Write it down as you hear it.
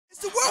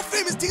the world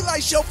famous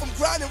D-Light show from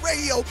Grinding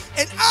Radio,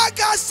 and I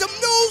got some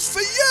news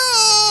for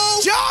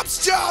you.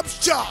 Jobs, jobs,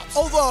 jobs.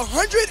 Over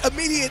 100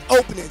 immediate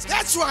openings.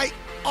 That's right,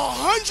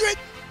 100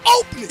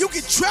 openings. You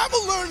can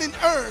travel, learn, and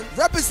earn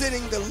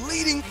representing the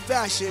leading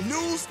fashion,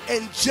 news,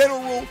 and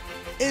general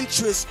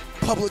interest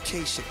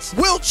publications.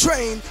 Will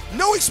train,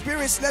 no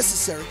experience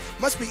necessary,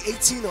 must be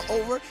 18 or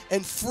over,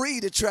 and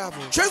free to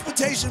travel.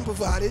 Transportation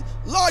provided,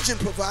 lodging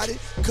provided,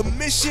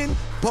 commission,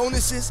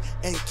 bonuses,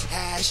 and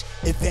cash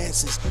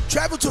advances.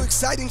 Travel to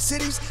exciting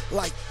cities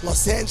like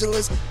Los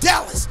Angeles,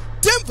 Dallas,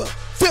 Denver,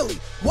 Philly,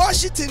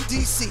 Washington,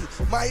 D.C.,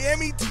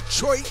 Miami,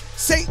 Detroit,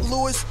 St.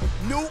 Louis,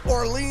 New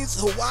Orleans,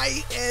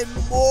 Hawaii, and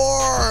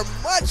more.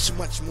 Much,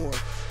 much more.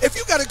 If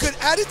you got a good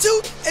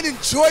attitude and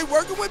enjoy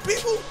working with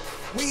people,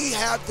 we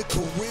have the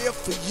career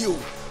for you.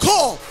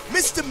 Call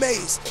Mr.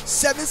 Mayes,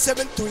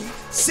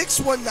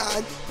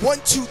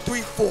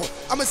 773-619-1234.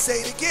 I'm going to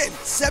say it again,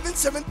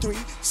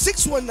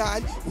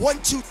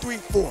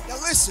 773-619-1234. Now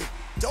listen,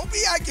 don't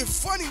be acting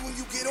funny when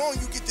you get on,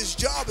 you get this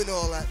job and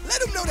all that.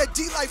 Let them know that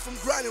D-Light from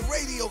Grinding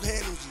Radio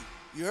handles you.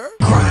 You heard?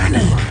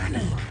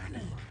 Grinding.